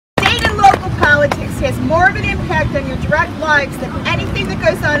politics has more of an impact on your direct lives than anything that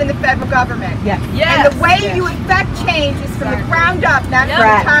goes on in the federal government. Yes. And the way you affect change is from the ground up, not from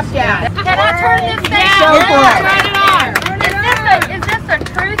the top down. Can I turn this thing Go on? for it. Turn it on. Is this a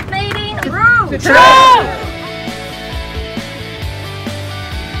truth meeting? True. True.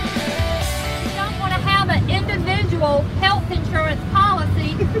 You don't want to have an individual health insurance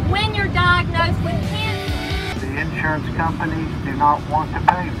policy when you're diagnosed with cancer. The insurance companies do not want to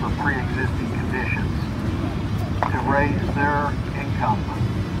pay for pre-existing conditions to raise their income.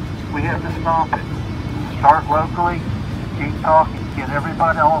 We have to stop it. Start locally, keep talking, get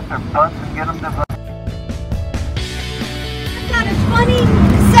everybody off their butts and get them to vote. I've got a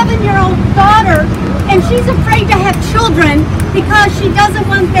 27-year-old daughter, and she's afraid to have children because she doesn't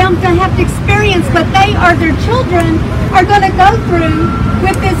want them to have to experience what their children are going to go through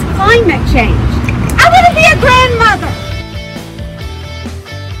with this climate change. I want to be a grandmother.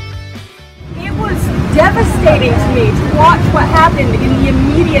 It was devastating to me to watch what happened in the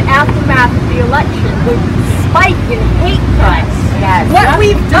immediate aftermath of the election, the spike in hate crimes. Yes. What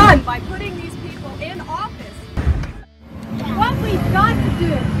we've done by putting these people in office. What we've got to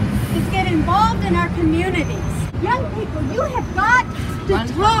do is get involved in our communities. Young people, you have got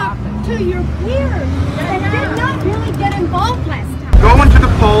to talk to your peers that did not really get involved last time. Going to the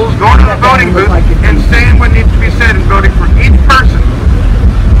polls, going to the voting booth, and saying what needs to be said and voting for each person